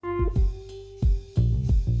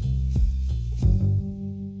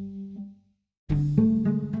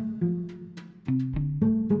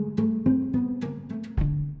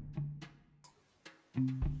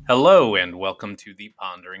Hello, and welcome to the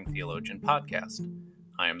Pondering Theologian podcast.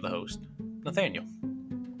 I am the host, Nathaniel.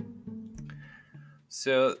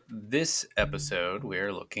 So, this episode,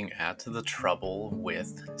 we're looking at the trouble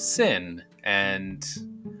with sin. And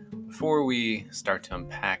before we start to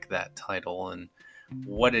unpack that title and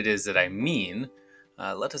what it is that I mean,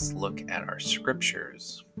 let us look at our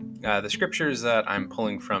scriptures. The scriptures that I'm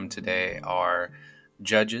pulling from today are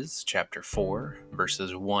Judges chapter 4,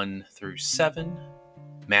 verses 1 through 7,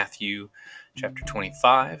 Matthew chapter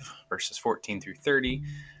 25, verses 14 through 30,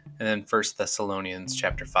 and then 1 Thessalonians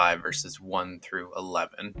chapter 5, verses 1 through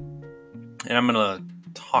 11. And I'm going to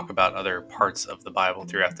talk about other parts of the Bible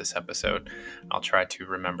throughout this episode. I'll try to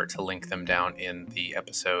remember to link them down in the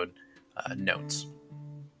episode notes.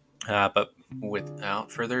 But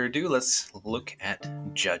without further ado, let's look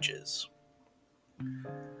at Judges.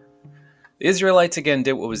 The Israelites again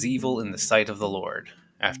did what was evil in the sight of the Lord.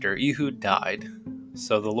 After Ehud died,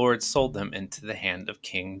 so the Lord sold them into the hand of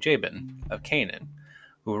King Jabin of Canaan,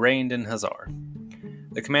 who reigned in Hazor,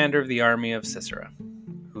 the commander of the army of Sisera,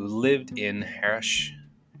 who lived in Harosheth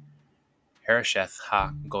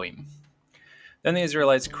ha-Goim. Then the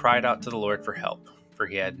Israelites cried out to the Lord for help, for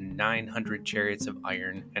he had 900 chariots of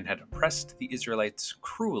iron and had oppressed the Israelites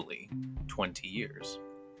cruelly 20 years.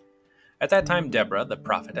 At that time Deborah, the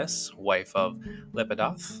prophetess, wife of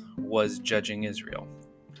Lapidoth, was judging Israel.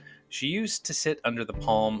 She used to sit under the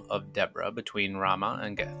palm of Deborah between Ramah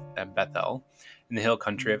and Bethel in the hill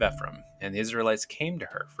country of Ephraim, and the Israelites came to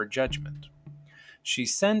her for judgment. She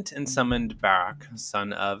sent and summoned Barak,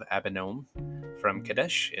 son of Abinoam, from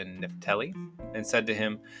Kadesh in Naphtali, and said to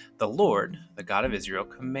him, "The Lord, the God of Israel,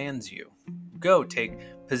 commands you. Go, take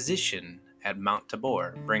position at Mount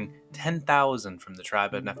Tabor. Bring 10,000 from the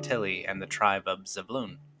tribe of Naphtali and the tribe of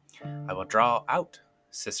Zebulun. I will draw out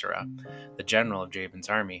Sisera, the general of Jabin's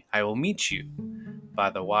army. I will meet you by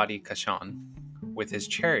the Wadi Kishon with his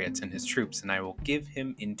chariots and his troops, and I will give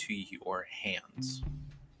him into your hands."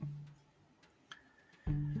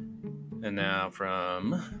 And now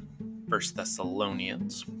from 1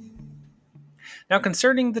 Thessalonians. Now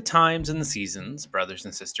concerning the times and the seasons, brothers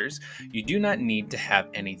and sisters, you do not need to have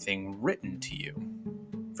anything written to you.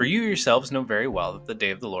 For you yourselves know very well that the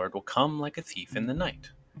day of the Lord will come like a thief in the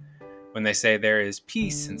night. When they say there is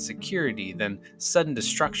peace and security, then sudden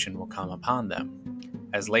destruction will come upon them,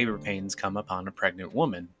 as labor pains come upon a pregnant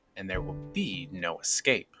woman, and there will be no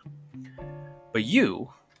escape. But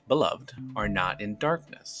you, beloved, are not in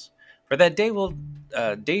darkness, for that day will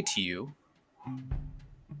to you,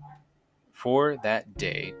 for that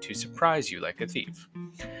day to surprise you like a thief.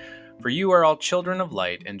 For you are all children of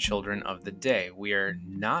light and children of the day. We are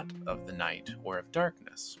not of the night or of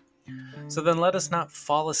darkness. So then let us not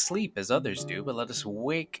fall asleep as others do, but let us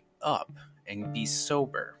wake up and be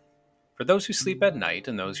sober. For those who sleep at night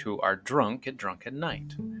and those who are drunk get drunk at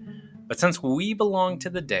night. But since we belong to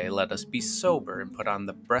the day, let us be sober and put on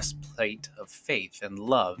the breastplate of faith and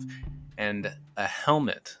love and a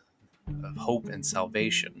helmet of hope and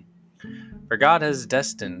salvation. For God has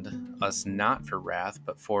destined us not for wrath,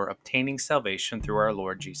 but for obtaining salvation through our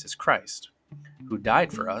Lord Jesus Christ, who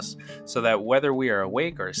died for us, so that whether we are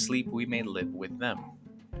awake or asleep, we may live with them.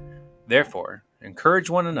 Therefore, encourage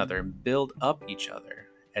one another and build up each other,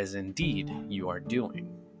 as indeed you are doing.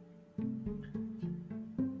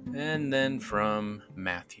 And then from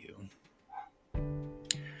Matthew.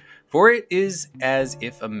 For it is as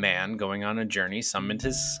if a man going on a journey summoned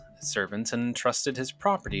his servants and entrusted his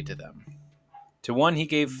property to them. To one he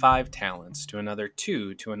gave 5 talents, to another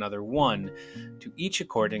 2, to another 1, to each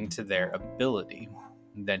according to their ability.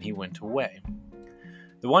 Then he went away.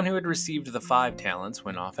 The one who had received the 5 talents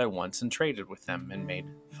went off at once and traded with them, and made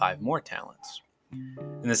 5 more talents.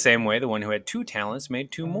 In the same way, the one who had 2 talents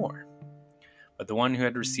made 2 more. But the one who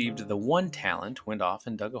had received the 1 talent went off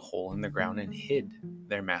and dug a hole in the ground and hid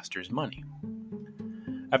their master's money.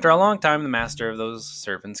 After a long time, the master of those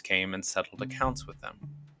servants came and settled accounts with them.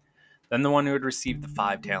 Then the one who had received the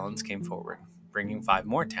 5 talents came forward, bringing 5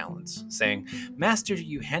 more talents, saying, "Master,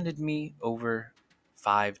 you handed me over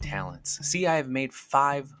 5 talents. See, I have made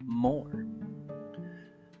 5 more."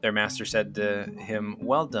 Their master said to him,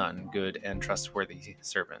 "Well done, good and trustworthy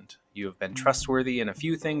servant. You have been trustworthy in a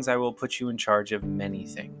few things. I will put you in charge of many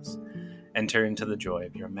things. Enter into the joy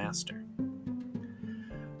of your master."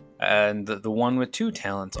 And the one with 2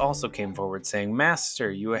 talents also came forward, saying,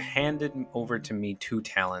 "Master, you have handed over to me 2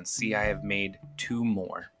 talents. See, I have made 2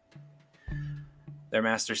 more." Their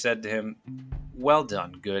master said to him, "Well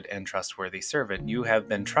done, good and trustworthy servant. You have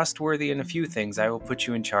been trustworthy in a few things. I will put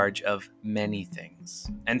you in charge of many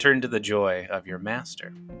things. Enter into the joy of your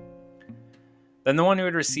master." Then the one who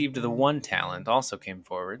had received the 1 talent also came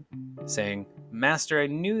forward, saying, Master, I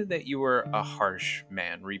knew that you were a harsh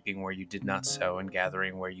man, reaping where you did not sow and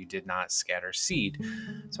gathering where you did not scatter seed.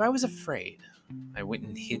 So I was afraid. I went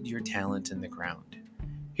and hid your talent in the ground.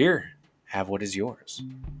 Here, have what is yours.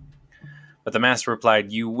 But the master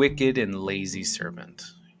replied, You wicked and lazy servant.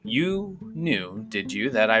 You knew, did you,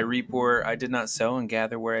 that I reap where I did not sow and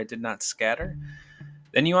gather where I did not scatter?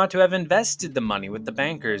 Then you ought to have invested the money with the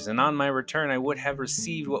bankers, and on my return I would have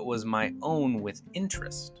received what was my own with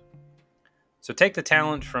interest. So take the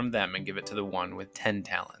talent from them and give it to the one with 10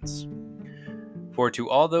 talents. For to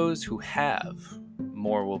all those who have,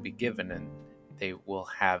 more will be given, and they will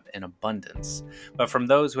have an abundance. But from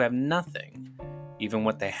those who have nothing, even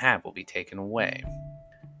what they have will be taken away.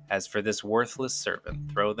 As for this worthless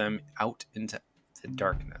servant, throw them out into the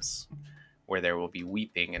darkness, where there will be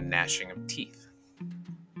weeping and gnashing of teeth.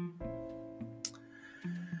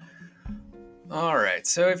 Alright,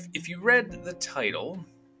 so if you read the title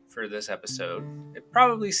for this episode, it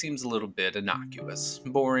probably seems a little bit innocuous,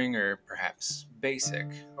 boring, or perhaps basic,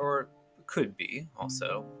 or could be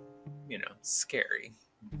also, scary,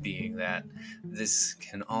 being that this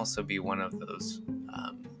can also be one of those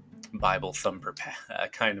Bible thumper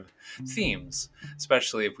kind of themes,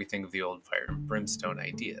 especially if we think of the old fire and brimstone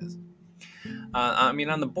ideas.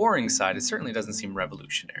 On the boring side, it certainly doesn't seem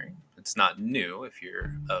revolutionary. It's not new if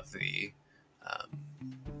you're of the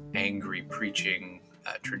angry preaching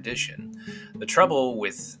tradition. The trouble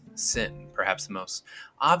with sin, perhaps the most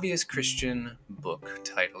obvious Christian book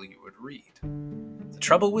title you would read. The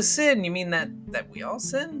trouble with sin, you mean that we all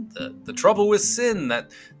sin? The trouble with sin,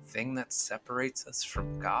 that thing that separates us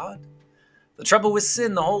from God? The trouble with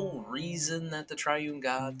sin, the whole reason that the triune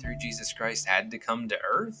God through Jesus Christ had to come to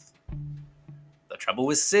earth? The trouble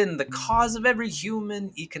with sin, the cause of every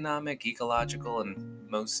human, economic, ecological, and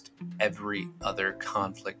most every other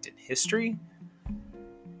conflict in history?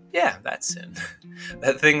 Yeah, that's sin.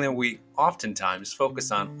 That thing that we oftentimes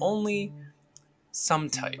focus on only some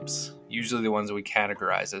types, usually the ones that we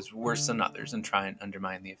categorize as worse than others and try and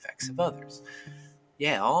undermine the effects of others.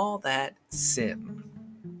 Yeah, all that sin.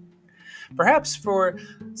 Perhaps for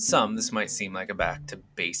some, this might seem like a back to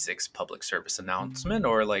basics public service announcement,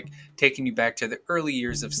 or like taking you back to the early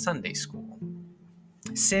years of Sunday school.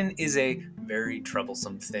 Sin is a very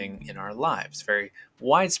troublesome thing in our lives, very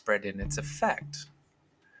widespread in its effect.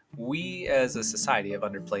 We as a society have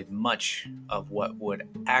underplayed much of what would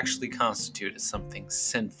actually constitute as something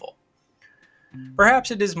sinful.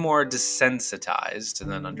 Perhaps it is more desensitized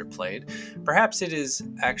than underplayed. Perhaps it is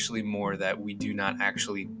actually more that we do not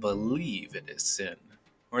actually believe it is sin,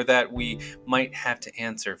 or that we might have to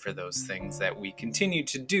answer for those things that we continue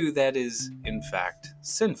to do that is, in fact,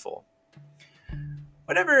 sinful.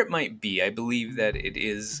 Whatever it might be, I believe that it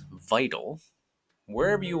is vital,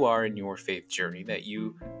 wherever you are in your faith journey, that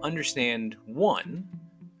you understand, one,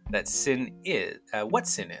 that sin is, what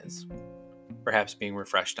sin is, perhaps being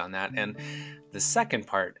refreshed on that, and the second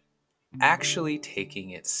part, actually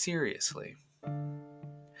taking it seriously.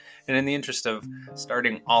 And in the interest of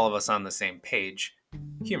starting all of us on the same page,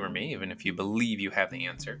 humor me, even if you believe you have the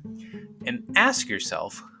answer, and ask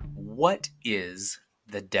yourself, what is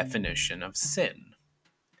the definition of sin?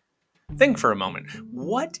 Think for a moment.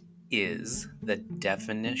 What is the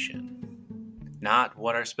definition? Not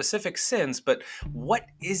what are specific sins, but what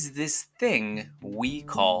is this thing we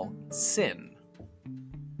call sin?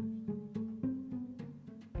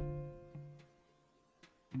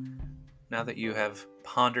 Now that you have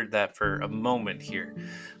pondered that for a moment here,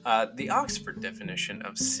 the Oxford definition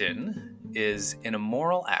of sin is an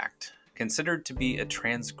immoral act considered to be a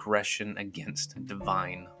transgression against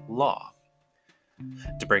divine law.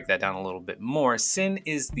 To break that down a little bit more, sin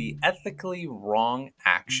is the ethically wrong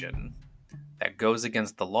action that goes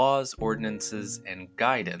against the laws, ordinances, and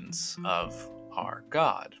guidance of our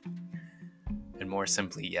God. And more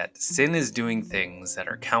simply yet, sin is doing things that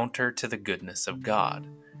are counter to the goodness of God,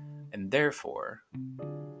 and therefore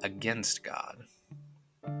against God.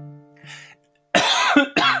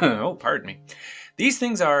 Oh, pardon me. These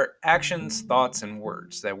things are actions, thoughts, and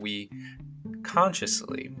words that we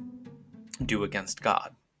consciously do against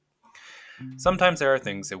God. Sometimes there are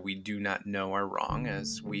things that we do not know are wrong,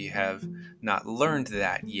 as we have not learned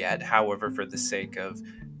that yet. However, for the sake of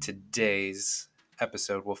today's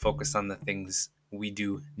episode, we'll focus on the things we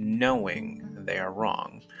do knowing they are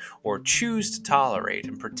wrong, or choose to tolerate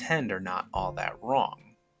and pretend are not all that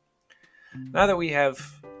wrong. Now that we have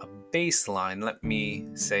a baseline, let me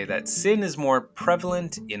say that sin is more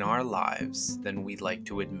prevalent in our lives than we'd like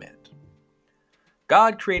to admit.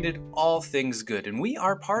 God created all things good, and we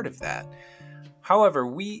are part of that. However,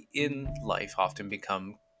 we in life often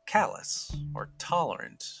become callous or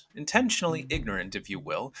tolerant, intentionally ignorant, if you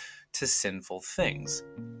will, to sinful things.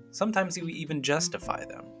 Sometimes we even justify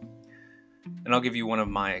them. And I'll give you one of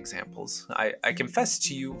my examples. I confess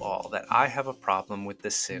to you all that I have a problem with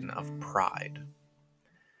the sin of pride.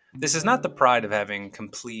 This is not the pride of having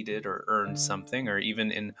completed or earned something, or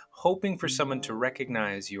even in hoping for someone to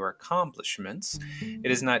recognize your accomplishments.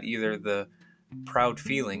 It is not either the proud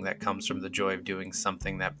feeling that comes from the joy of doing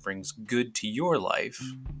something that brings good to your life,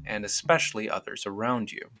 and especially others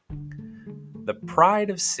around you. The pride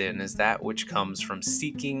of sin is that which comes from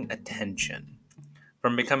seeking attention,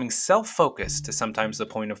 from becoming self-focused to sometimes the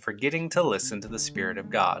point of forgetting to listen to the Spirit of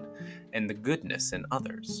God and the goodness in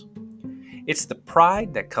others. It's the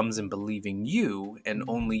pride that comes in believing you and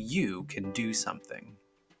only you can do something.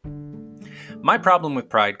 My problem with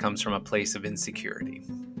pride comes from a place of insecurity,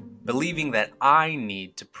 believing that I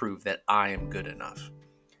need to prove that I am good enough.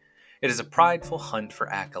 It is a prideful hunt for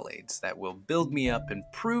accolades that will build me up and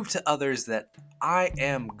prove to others that I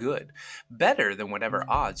am good, better than whatever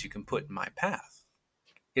odds you can put in my path.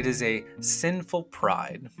 It is a sinful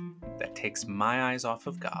pride that takes my eyes off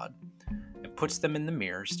of God and puts them in the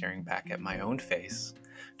mirror staring back at my own face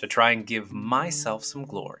to try and give myself some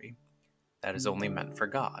glory that is only meant for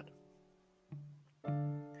God.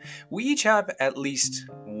 We each have at least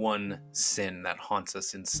one sin that haunts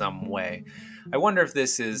us in some way. I wonder if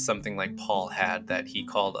this is something like Paul had, that he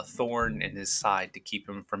called a thorn in his side to keep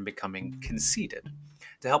him from becoming conceited,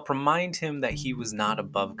 to help remind him that he was not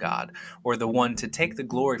above God, or the one to take the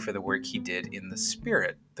glory for the work he did in the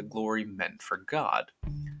Spirit, the glory meant for God.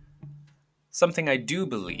 Something I do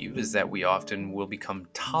believe is that we often will become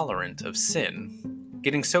tolerant of sin,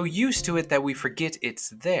 getting so used to it that we forget it's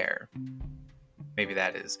there. Maybe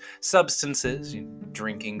that is substances,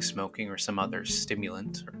 drinking, smoking, or some other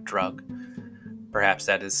stimulant or drug. Perhaps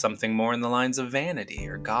that is something more in the lines of vanity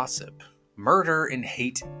or gossip, murder and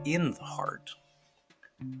hate in the heart.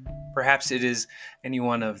 Perhaps it is any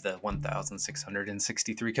one of the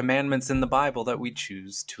 1,663 commandments in the Bible that we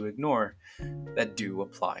choose to ignore that do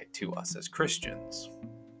apply to us as Christians.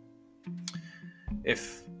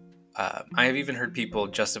 I have even heard people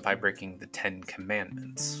justify breaking the 10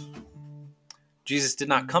 Commandments. Jesus did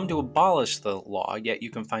not come to abolish the law, yet you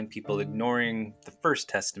can find people ignoring the First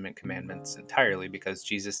Testament commandments entirely because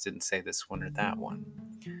Jesus didn't say this one or that one.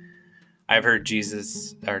 I've heard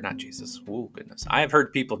I have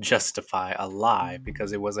heard people justify a lie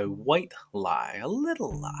because it was a white lie, a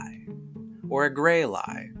little lie, or a gray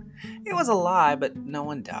lie. It was a lie, but no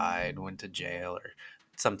one died, went to jail, or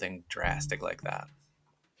something drastic like that.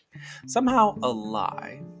 Somehow a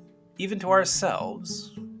lie, even to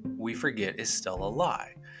ourselves, we forget is still a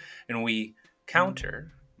lie, and we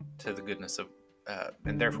counter to the goodness of,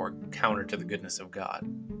 and therefore counter to the goodness of God.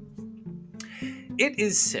 It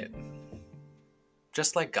is sin.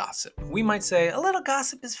 Just like gossip. We might say, a little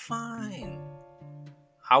gossip is fine.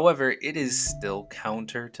 However, it is still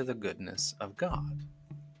counter to the goodness of God.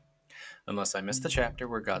 Unless I missed the chapter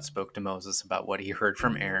where God spoke to Moses about what he heard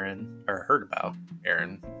from Aaron, or heard about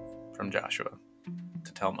Aaron from Joshua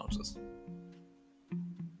to tell Moses.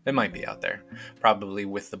 It might be out there, probably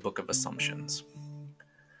with the Book of Assumptions.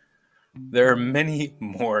 There are many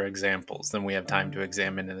more examples than we have time to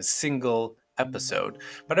examine in a single episode,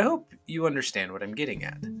 but I hope you understand what I'm getting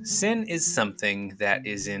at. Sin is something that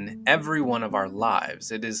is in every one of our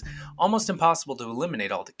lives. It is almost impossible to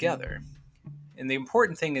eliminate altogether. And the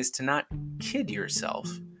important thing is to not kid yourself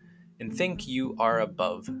and think you are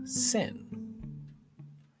above sin.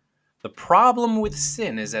 The problem with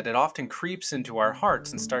sin is that it often creeps into our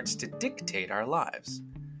hearts and starts to dictate our lives.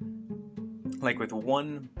 Like with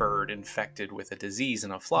one bird infected with a disease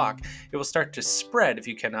in a flock, it will start to spread if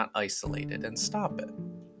you cannot isolate it and stop it.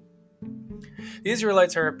 The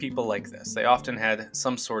Israelites are people like this. They often had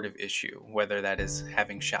some sort of issue, whether that is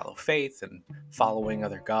having shallow faith and following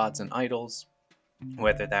other gods and idols,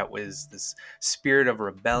 whether that was this spirit of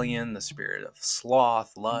rebellion, the spirit of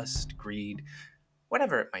sloth, lust, greed,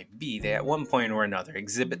 whatever it might be, they at one point or another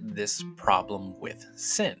exhibit this problem with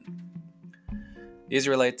sin. The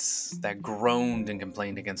Israelites that groaned and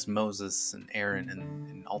complained against Moses and Aaron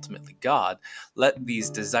and ultimately God let these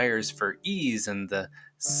desires for ease and the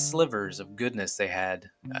slivers of goodness they had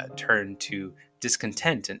turn to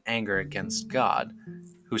discontent and anger against God,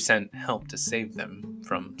 who sent help to save them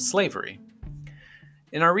from slavery.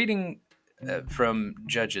 In our reading from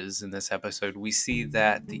Judges in this episode, we see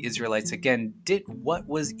that the Israelites again did what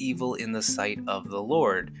was evil in the sight of the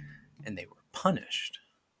Lord, and they were punished.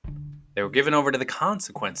 They were given over to the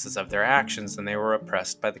consequences of their actions, and they were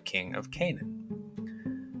oppressed by the king of Canaan.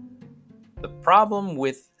 The problem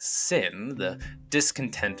with sin, the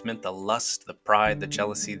discontentment, the lust, the pride, the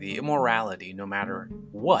jealousy, the immorality, no matter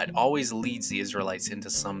what, always leads the Israelites into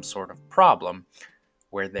some sort of problem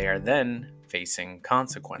where they are then facing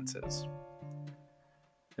consequences.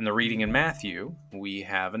 In the reading in Matthew, we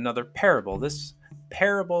have another parable, this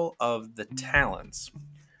parable of the talents.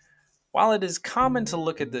 While it is common to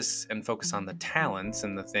look at this and focus on the talents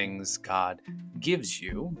and the things God gives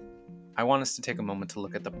you, I want us to take a moment to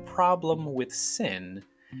look at the problem with sin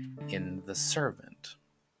in the servant.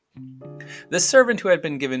 This servant who had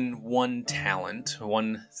been given one talent,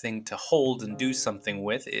 one thing to hold and do something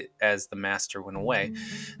with it as the master went away,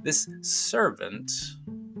 this servant,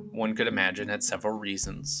 one could imagine, had several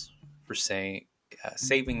reasons for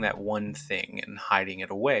saving that one thing and hiding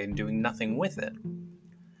it away and doing nothing with it.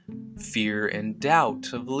 Fear and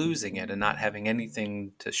doubt of losing it and not having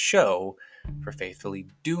anything to show for faithfully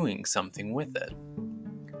doing something with it.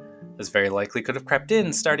 This very likely could have crept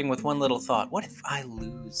in, starting with one little thought: what if I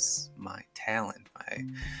lose my talent?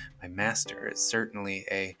 My master is certainly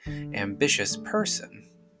an ambitious person.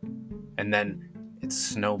 And then it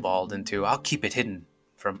snowballed into, I'll keep it hidden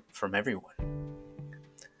from everyone.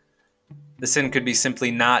 The sin could be simply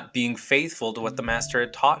not being faithful to what the master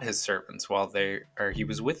had taught his servants while he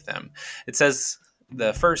was with them. It says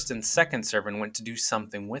the first and second servant went to do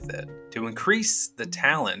something with it, to increase the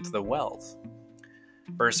talent, the wealth.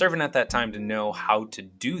 For a servant at that time to know how to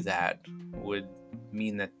do that would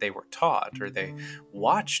mean that they were taught, or they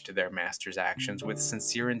watched their master's actions with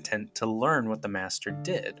sincere intent to learn what the master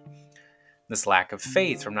did. This lack of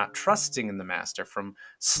faith, from not trusting in the master, from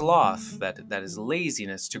sloth, that is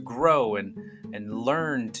laziness, to grow and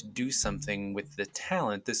learn to do something with the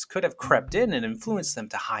talent, this could have crept in and influenced them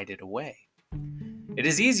to hide it away. It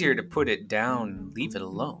is easier to put it down and leave it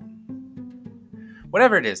alone.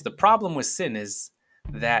 Whatever it is, the problem with sin is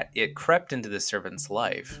that it crept into the servant's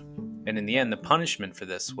life. And in the end, the punishment for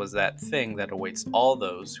this was that thing that awaits all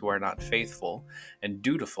those who are not faithful and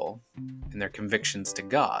dutiful in their convictions to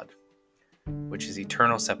God, which is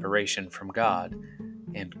eternal separation from God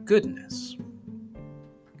and goodness.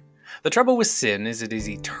 The trouble with sin is it is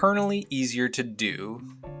eternally easier to do,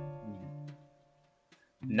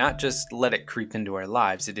 not just let it creep into our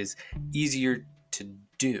lives. It is easier to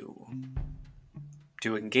do,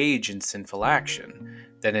 to engage in sinful action,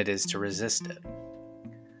 than it is to resist it.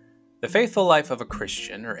 The faithful life of a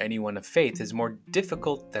Christian, or anyone of faith, is more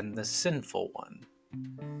difficult than the sinful one.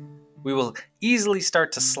 We will easily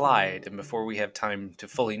start to slide, and before we have time to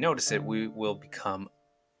fully notice it, we will become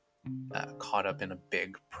caught up in a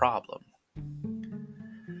big problem.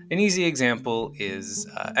 An easy example is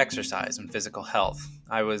exercise and physical health.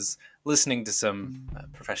 I was listening to some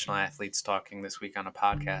professional athletes talking this week on a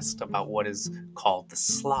podcast about what is called the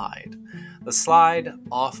slide. The slide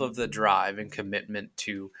off of the drive and commitment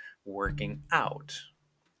to working out.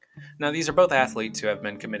 Now, these are both athletes who have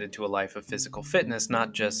been committed to a life of physical fitness,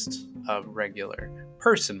 not just a regular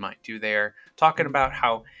person might do. They are talking about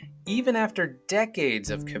how even after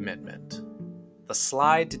decades of commitment, the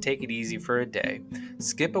slide to take it easy for a day,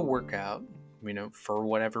 skip a workout, for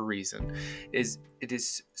whatever reason, it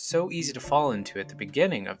is so easy to fall into at the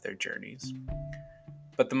beginning of their journeys.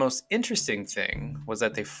 But the most interesting thing was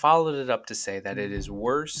that they followed it up to say that it is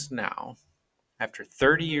worse now, after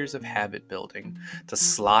 30 years of habit building, to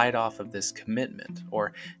slide off of this commitment,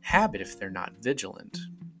 or habit if they're not vigilant.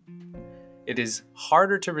 It is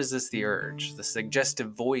harder to resist the urge, the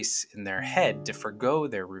suggestive voice in their head to forgo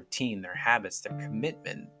their routine, their habits, their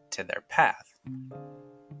commitment to their path.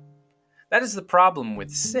 That is the problem with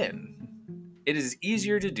sin. It is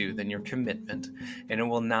easier to do than your commitment, and it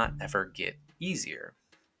will not ever get easier.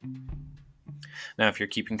 Now, if you're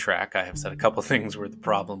keeping track, I have said a couple things were the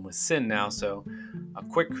problem with sin now, so a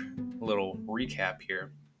quick little recap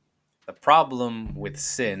here. The problem with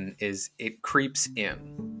sin is it creeps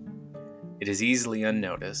in. It is easily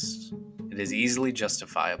unnoticed, it is easily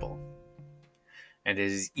justifiable, and it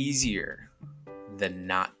is easier than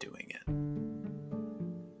not doing it.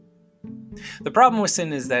 The problem with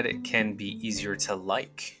sin is that it can be easier to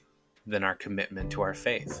like than our commitment to our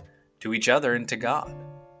faith, to each other, and to God.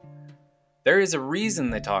 There is a reason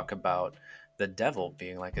they talk about the devil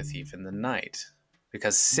being like a thief in the night,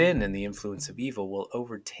 because sin and the influence of evil will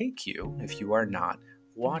overtake you if you are not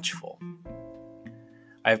watchful.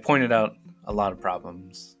 I have pointed out a lot of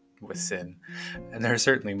problems with sin, and there are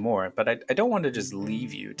certainly more, but I don't want to just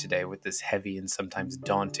leave you today with this heavy and sometimes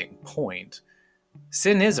daunting point.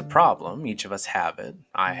 Sin is a problem. Each of us have it.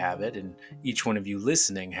 I have it, and each one of you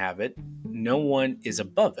listening have it. No one is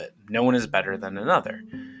above it. No one is better than another,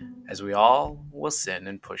 as we all will sin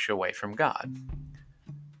and push away from God.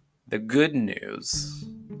 The good news,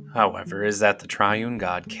 however, is that the triune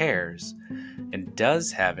God cares and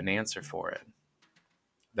does have an answer for it.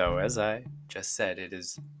 Though, as I just said, it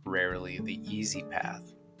is rarely the easy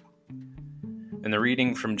path. In the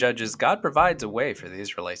reading from Judges, God provides a way for the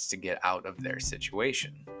Israelites to get out of their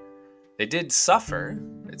situation. They did suffer,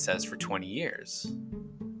 it says, for 20 years.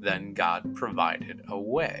 Then God provided a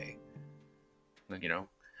way.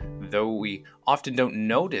 Though we often don't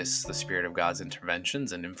notice the Spirit of God's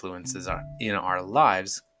interventions and influences in our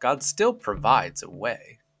lives, God still provides a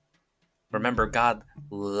way. Remember, God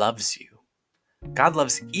loves you. God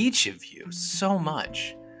loves each of you so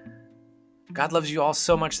much. God loves you all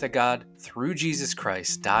so much that God, through Jesus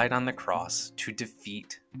Christ, died on the cross to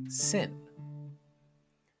defeat sin.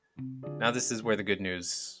 Now, this is where the good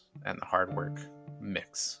news and the hard work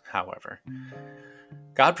mix, however.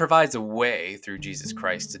 God provides a way through Jesus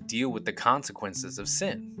Christ to deal with the consequences of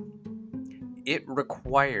sin. It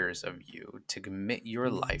requires of you to commit your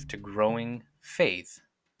life to growing faith,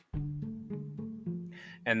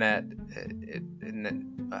 and that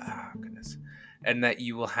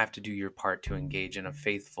you will have to do your part to engage in a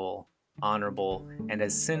faithful, honorable, and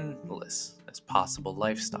as sinless as possible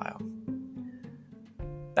lifestyle.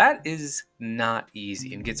 That is not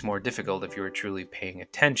easy and gets more difficult if you are truly paying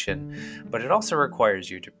attention, but it also requires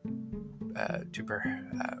you to do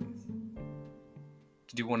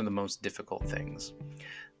one of the most difficult things.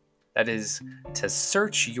 That is to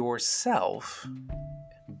search yourself,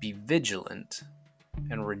 be vigilant,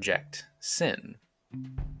 and reject sin.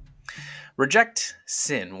 Reject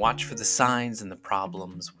sin. Watch for the signs and the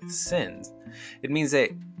problems with sin. It means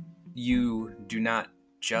that you do not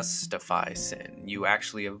justify sin. You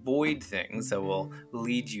actually avoid things that will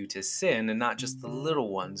lead you to sin, and not just the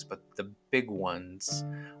little ones, but the big ones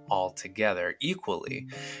altogether equally.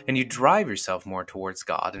 And you drive yourself more towards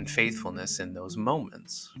God and faithfulness in those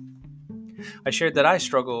moments. I shared that I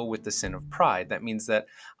struggle with the sin of pride. That means that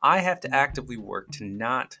I have to actively work to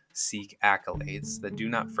not seek accolades that do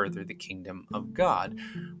not further the kingdom of God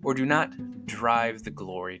or do not drive the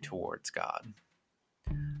glory towards God.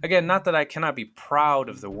 Again, not that I cannot be proud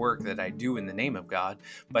of the work that I do in the name of God,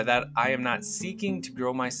 but that I am not seeking to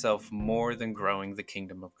grow myself more than growing the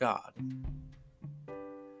kingdom of God.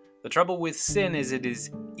 The trouble with sin is it is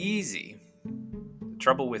easy. The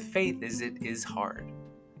trouble with faith is it is hard.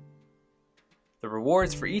 The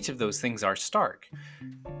rewards for each of those things are stark.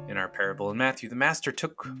 In our parable in Matthew, the master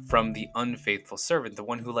took from the unfaithful servant, the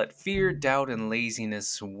one who let fear, doubt, and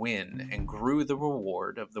laziness win, and grew the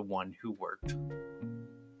reward of the one who worked.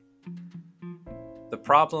 The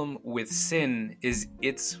problem with sin is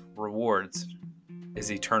its rewards is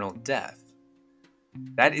eternal death.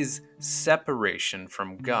 That is separation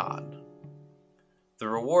from God. The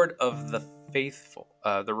reward of the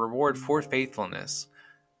reward for faithfulness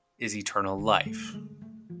is eternal life.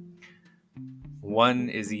 One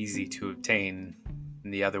is easy to obtain,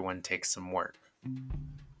 and the other one takes some work.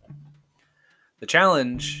 The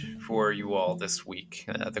challenge for you all this week,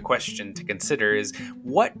 the question to consider is,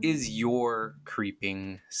 what is your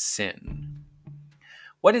creeping sin?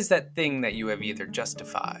 What is that thing that you have either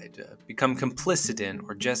justified, become complicit in,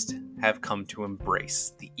 or just have come to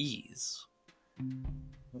embrace the ease?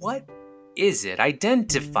 What is it?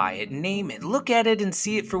 Identify it, name it, look at it and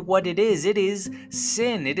see it for what it is. It is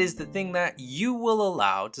sin. It is the thing that you will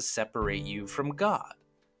allow to separate you from God.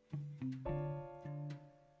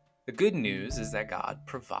 The good news is that God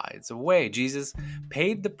provides a way. Jesus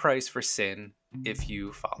paid the price for sin if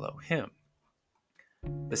you follow him.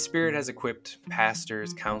 The Spirit has equipped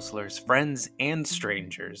pastors, counselors, friends, and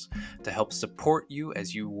strangers to help support you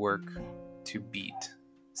as you work to beat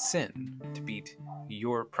sin, to beat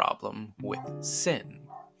your problem with sin.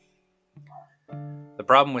 The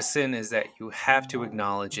problem with sin is that you have to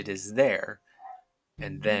acknowledge it is there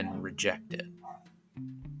and then reject it.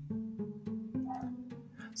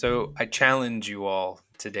 So I challenge you all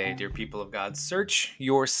today, dear people of God, search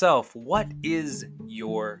yourself. What is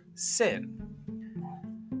your sin?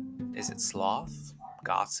 Is it sloth,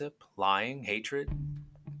 gossip, lying, hatred,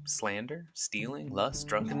 slander, stealing, lust,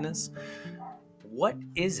 drunkenness? What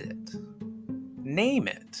is it? Name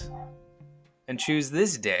it. And choose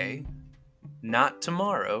this day, not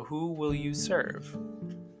tomorrow. Who will you serve?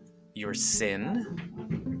 Your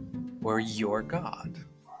sin or your God?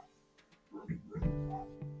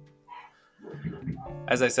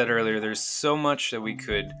 As I said earlier, there's so much that we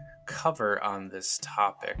could cover on this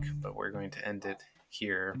topic, but we're going to end it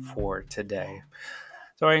here for today.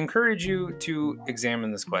 So I encourage you to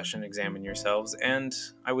examine this question, examine yourselves, and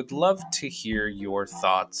I would love to hear your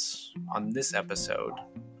thoughts on this episode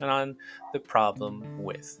and on the problem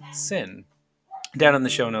with sin. Down in the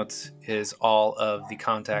show notes is all of the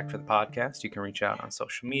contact for the podcast. You can reach out on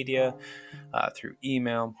social media, through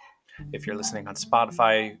email. If you're listening on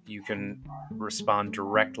Spotify, you can respond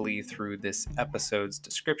directly through this episode's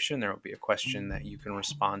description. There will be a question that you can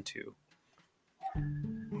respond to.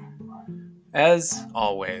 As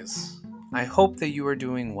always, I hope that you are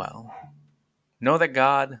doing well. Know that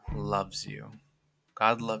God loves you.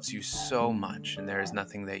 God loves you so much, and there is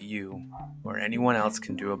nothing that you or anyone else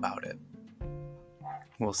can do about it.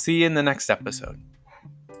 We'll see you in the next episode.